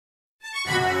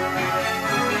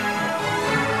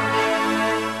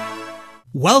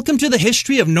Welcome to the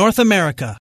History of North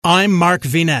America. I'm Mark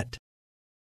Vinette.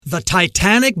 The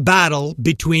titanic battle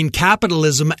between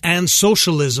capitalism and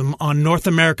socialism on North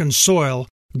American soil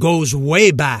goes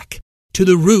way back to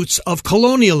the roots of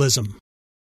colonialism.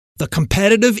 The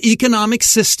competitive economic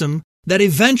system that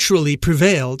eventually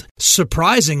prevailed,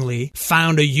 surprisingly,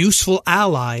 found a useful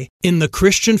ally in the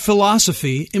Christian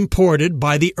philosophy imported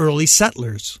by the early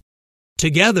settlers.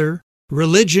 Together,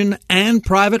 religion and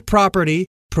private property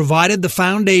provided the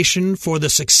foundation for the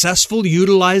successful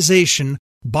utilization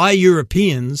by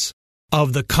Europeans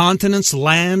of the continent's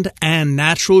land and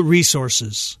natural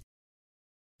resources.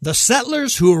 The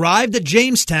settlers who arrived at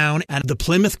Jamestown and the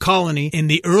Plymouth colony in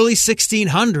the early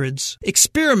 1600s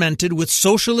experimented with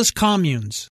socialist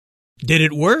communes. Did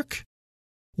it work?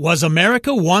 Was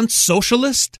America once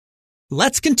socialist?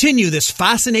 Let's continue this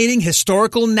fascinating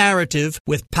historical narrative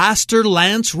with Pastor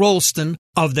Lance Rolston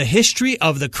of the History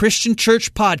of the Christian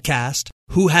Church podcast,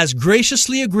 who has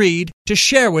graciously agreed to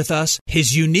share with us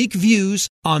his unique views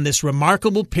on this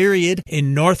remarkable period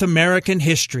in North American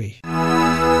history.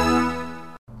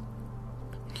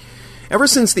 Ever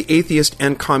since the atheist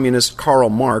and communist Karl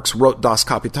Marx wrote Das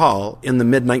Kapital in the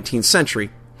mid-19th century,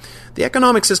 the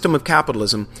economic system of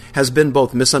capitalism has been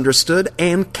both misunderstood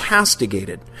and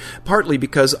castigated, partly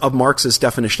because of Marx's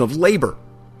definition of labor.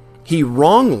 He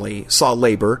wrongly saw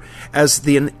labor as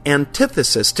the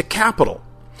antithesis to capital,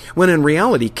 when in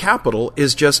reality capital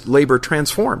is just labor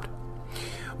transformed.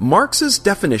 Marx's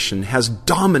definition has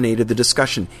dominated the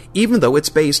discussion, even though it's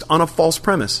based on a false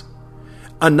premise.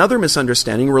 Another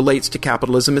misunderstanding relates to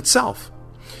capitalism itself.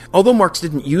 Although Marx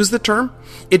didn't use the term,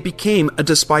 it became a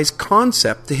despised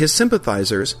concept to his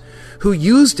sympathizers, who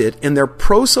used it in their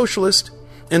pro-socialist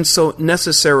and so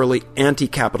necessarily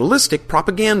anti-capitalistic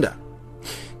propaganda.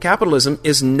 Capitalism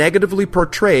is negatively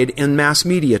portrayed in mass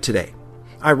media today.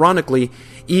 Ironically,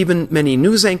 even many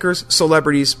news anchors,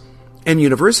 celebrities, and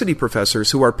university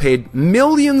professors who are paid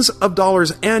millions of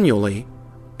dollars annually,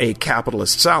 a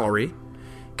capitalist salary,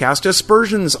 cast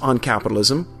aspersions on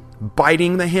capitalism,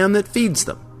 biting the hand that feeds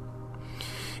them.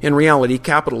 In reality,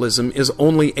 capitalism is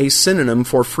only a synonym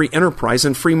for free enterprise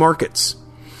and free markets.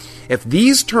 If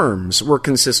these terms were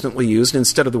consistently used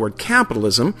instead of the word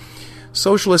capitalism,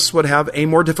 socialists would have a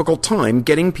more difficult time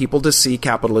getting people to see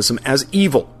capitalism as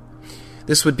evil.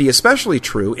 This would be especially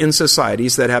true in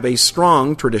societies that have a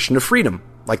strong tradition of freedom,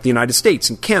 like the United States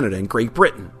and Canada and Great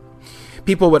Britain.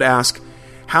 People would ask,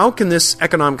 how can this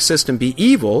economic system be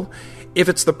evil if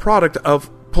it's the product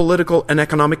of political and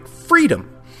economic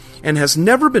freedom, and has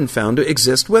never been found to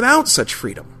exist without such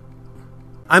freedom?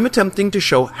 I'm attempting to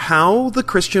show how the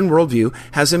Christian worldview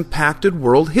has impacted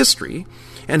world history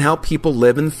and how people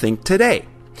live and think today.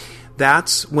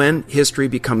 That's when history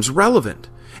becomes relevant,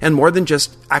 and more than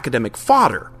just academic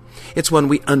fodder. It's when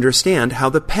we understand how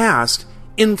the past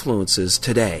influences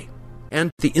today, and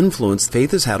the influence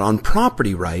faith has had on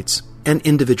property rights and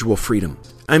individual freedom.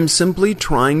 I'm simply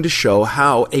trying to show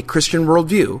how a Christian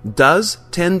worldview does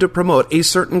tend to promote a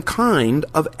certain kind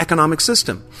of economic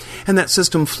system, and that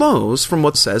system flows from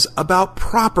what it says about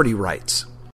property rights.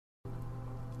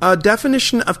 A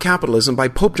definition of capitalism by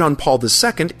Pope John Paul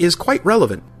II is quite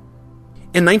relevant.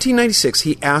 In 1996,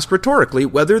 he asked rhetorically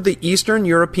whether the Eastern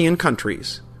European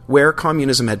countries, where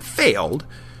communism had failed,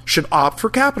 should opt for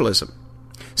capitalism.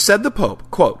 Said the Pope,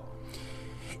 quote,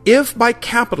 "If by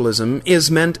capitalism is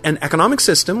meant an economic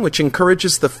system which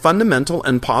encourages the fundamental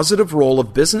and positive role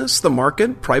of business, the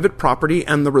market, private property,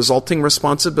 and the resulting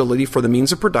responsibility for the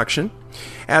means of production,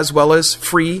 as well as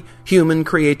free human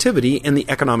creativity in the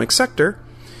economic sector,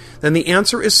 then the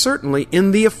answer is certainly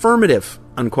in the affirmative,"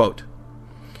 unquote.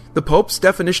 The Pope's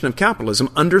definition of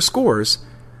capitalism underscores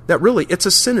that really it's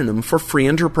a synonym for free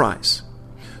enterprise.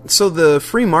 So the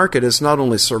free market has not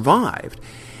only survived,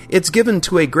 it's given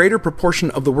to a greater proportion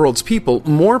of the world's people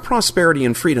more prosperity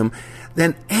and freedom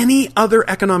than any other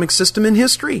economic system in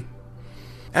history.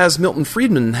 As Milton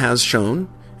Friedman has shown,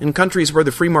 in countries where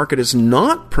the free market is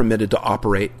not permitted to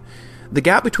operate, the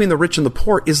gap between the rich and the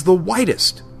poor is the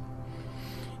widest.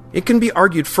 It can be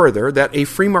argued further that a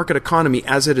free market economy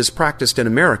as it is practiced in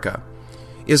America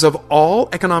is of all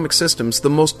economic systems the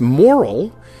most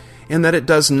moral, and that it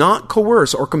does not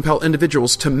coerce or compel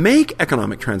individuals to make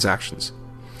economic transactions.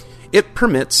 It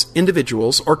permits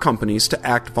individuals or companies to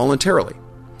act voluntarily.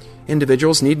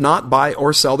 Individuals need not buy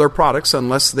or sell their products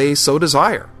unless they so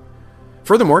desire.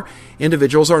 Furthermore,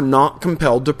 individuals are not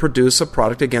compelled to produce a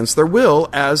product against their will,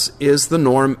 as is the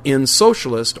norm in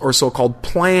socialist or so-called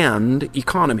planned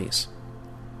economies.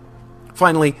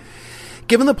 Finally,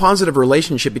 given the positive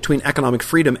relationship between economic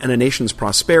freedom and a nation's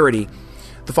prosperity,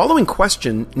 the following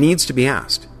question needs to be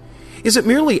asked. Is it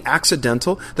merely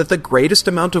accidental that the greatest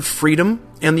amount of freedom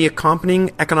and the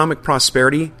accompanying economic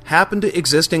prosperity happen to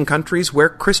exist in countries where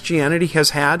Christianity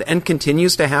has had and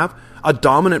continues to have a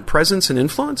dominant presence and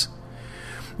influence?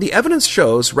 The evidence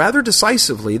shows rather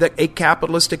decisively that a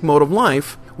capitalistic mode of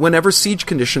life whenever siege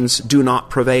conditions do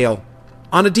not prevail.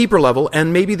 On a deeper level,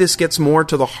 and maybe this gets more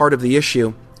to the heart of the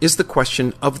issue, is the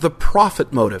question of the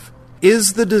profit motive.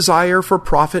 Is the desire for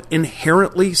profit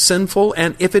inherently sinful?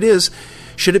 And if it is,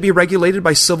 should it be regulated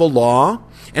by civil law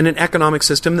and an economic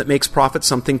system that makes profit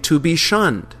something to be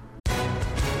shunned?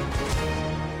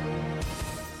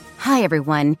 Hi,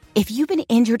 everyone. If you've been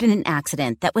injured in an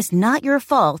accident that was not your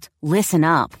fault, listen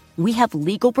up. We have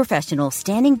legal professionals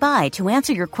standing by to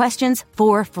answer your questions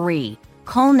for free.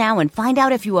 Call now and find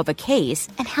out if you have a case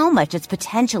and how much it's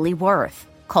potentially worth.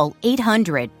 Call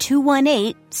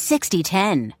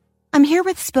 800-218-6010. I'm here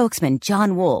with spokesman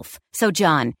John Wolf. So,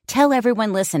 John, tell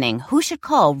everyone listening who should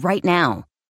call right now.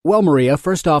 Well, Maria,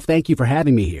 first off, thank you for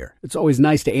having me here. It's always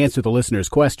nice to answer the listeners'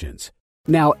 questions.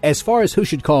 Now, as far as who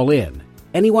should call in,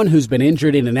 anyone who's been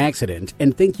injured in an accident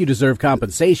and think you deserve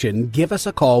compensation, give us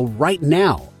a call right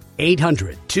now.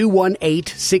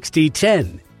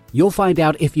 800-218-6010. You'll find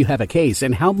out if you have a case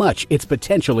and how much it's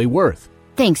potentially worth.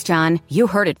 Thanks, John. You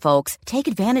heard it, folks. Take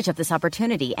advantage of this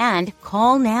opportunity and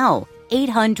call now.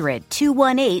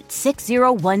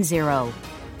 800-218-6010.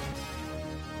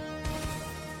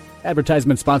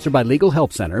 Advertisement sponsored by Legal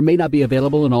Help Center. May not be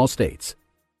available in all states.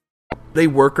 A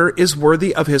worker is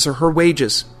worthy of his or her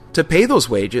wages. To pay those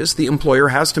wages, the employer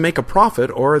has to make a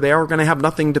profit or they are going to have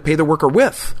nothing to pay the worker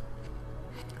with.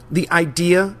 The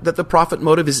idea that the profit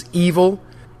motive is evil,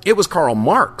 it was Karl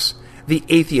Marx, the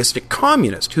atheistic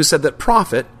communist, who said that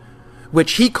profit,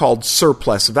 which he called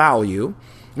surplus value,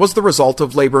 was the result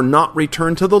of labor not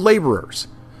returned to the laborers.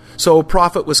 So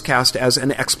profit was cast as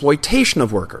an exploitation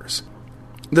of workers.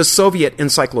 The Soviet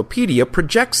Encyclopedia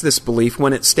projects this belief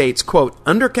when it states, quote,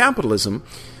 under capitalism,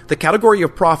 the category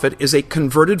of profit is a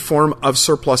converted form of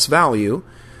surplus value,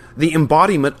 the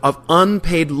embodiment of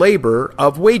unpaid labor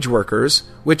of wage workers,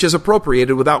 which is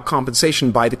appropriated without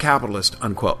compensation by the capitalist,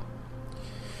 unquote.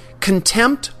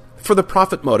 Contempt for the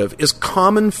profit motive is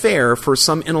common fare for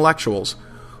some intellectuals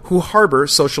who harbor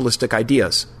socialistic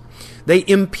ideas. They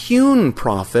impugn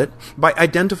profit by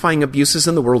identifying abuses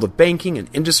in the world of banking and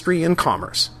industry and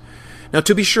commerce. Now,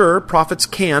 to be sure, profits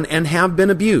can and have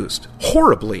been abused,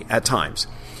 horribly at times.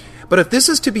 But if this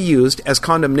is to be used as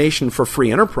condemnation for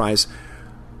free enterprise,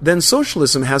 then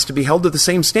socialism has to be held to the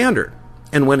same standard.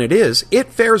 And when it is,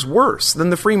 it fares worse than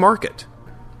the free market.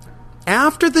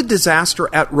 After the disaster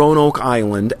at Roanoke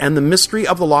Island and the mystery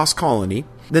of the lost colony,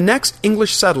 the next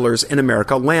English settlers in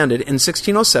America landed in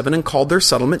 1607 and called their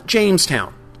settlement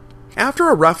Jamestown. After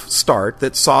a rough start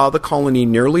that saw the colony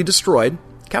nearly destroyed,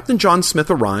 Captain John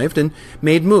Smith arrived and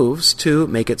made moves to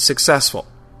make it successful.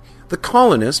 The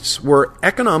colonists were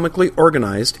economically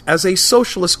organized as a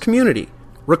socialist community,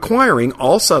 requiring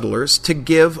all settlers to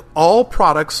give all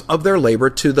products of their labor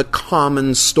to the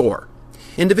common store.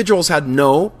 Individuals had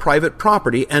no private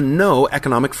property and no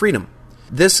economic freedom.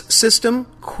 This system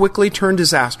quickly turned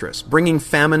disastrous, bringing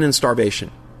famine and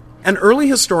starvation. An early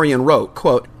historian wrote,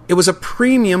 quote, it was a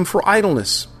premium for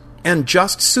idleness and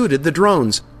just suited the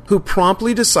drones, who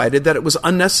promptly decided that it was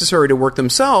unnecessary to work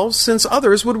themselves since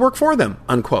others would work for them,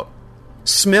 unquote.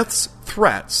 Smith's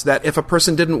threats that if a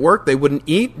person didn't work, they wouldn't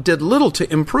eat, did little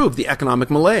to improve the economic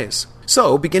malaise.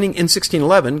 So, beginning in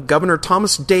 1611, Governor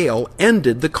Thomas Dale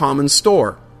ended the common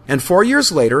store, and 4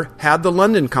 years later had the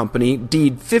London Company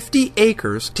deed 50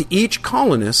 acres to each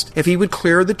colonist if he would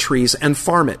clear the trees and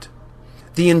farm it.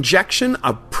 The injection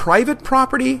of private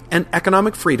property and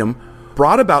economic freedom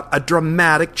brought about a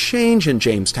dramatic change in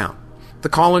Jamestown. The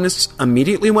colonists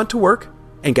immediately went to work,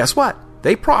 and guess what?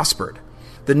 They prospered.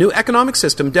 The new economic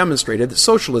system demonstrated that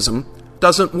socialism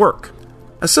doesn't work.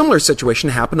 A similar situation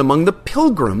happened among the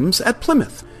Pilgrims at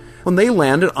Plymouth. When they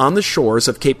landed on the shores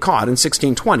of Cape Cod in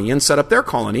 1620 and set up their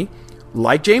colony,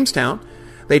 like Jamestown,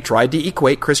 they tried to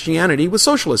equate Christianity with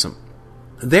socialism.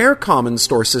 Their common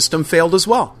store system failed as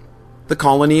well. The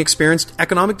colony experienced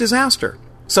economic disaster.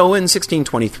 So in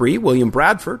 1623, William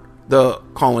Bradford, the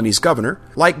colony's governor,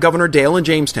 like Governor Dale in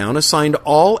Jamestown, assigned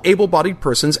all able-bodied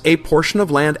persons a portion of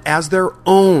land as their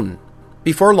own.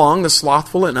 Before long, the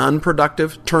slothful and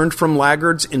unproductive turned from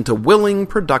laggards into willing,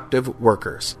 productive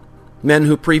workers. Men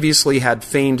who previously had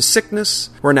feigned sickness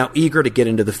were now eager to get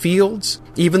into the fields.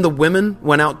 Even the women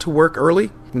went out to work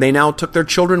early. They now took their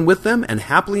children with them and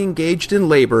happily engaged in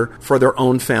labor for their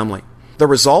own family. The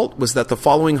result was that the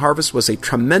following harvest was a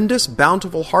tremendous,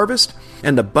 bountiful harvest,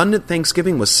 and abundant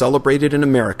Thanksgiving was celebrated in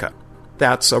America.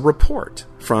 That's a report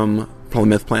from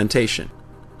Plymouth plantation.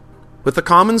 With the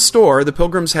common store, the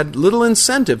Pilgrims had little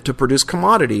incentive to produce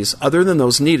commodities other than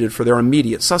those needed for their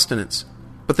immediate sustenance.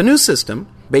 But the new system,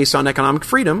 based on economic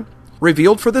freedom,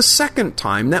 revealed for the second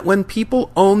time that when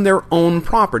people own their own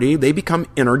property, they become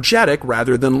energetic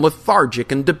rather than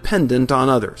lethargic and dependent on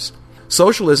others.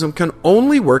 Socialism can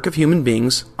only work if human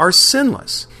beings are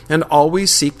sinless and always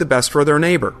seek the best for their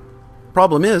neighbor.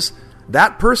 Problem is,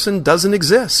 that person doesn't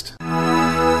exist.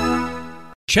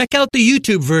 Check out the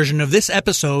YouTube version of this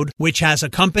episode, which has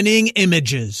accompanying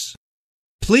images.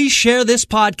 Please share this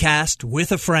podcast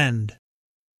with a friend.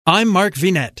 I'm Mark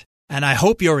Vinette, and I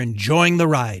hope you're enjoying the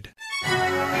ride.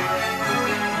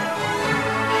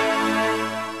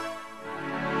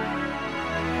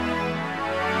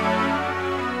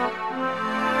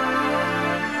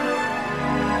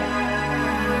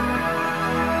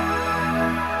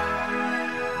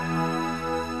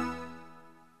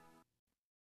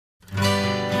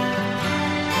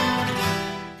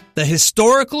 The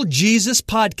Historical Jesus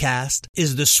Podcast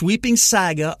is the sweeping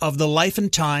saga of the life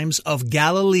and times of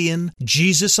Galilean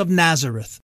Jesus of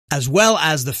Nazareth, as well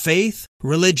as the faith,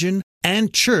 religion,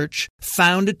 and church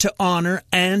founded to honor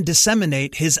and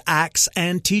disseminate his acts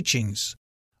and teachings.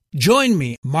 Join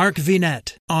me, Mark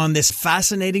Vinette, on this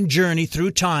fascinating journey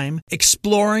through time,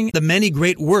 exploring the many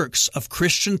great works of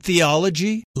Christian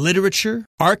theology, literature,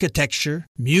 architecture,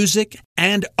 music,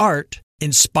 and art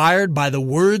inspired by the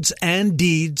words and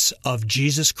deeds of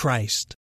Jesus Christ.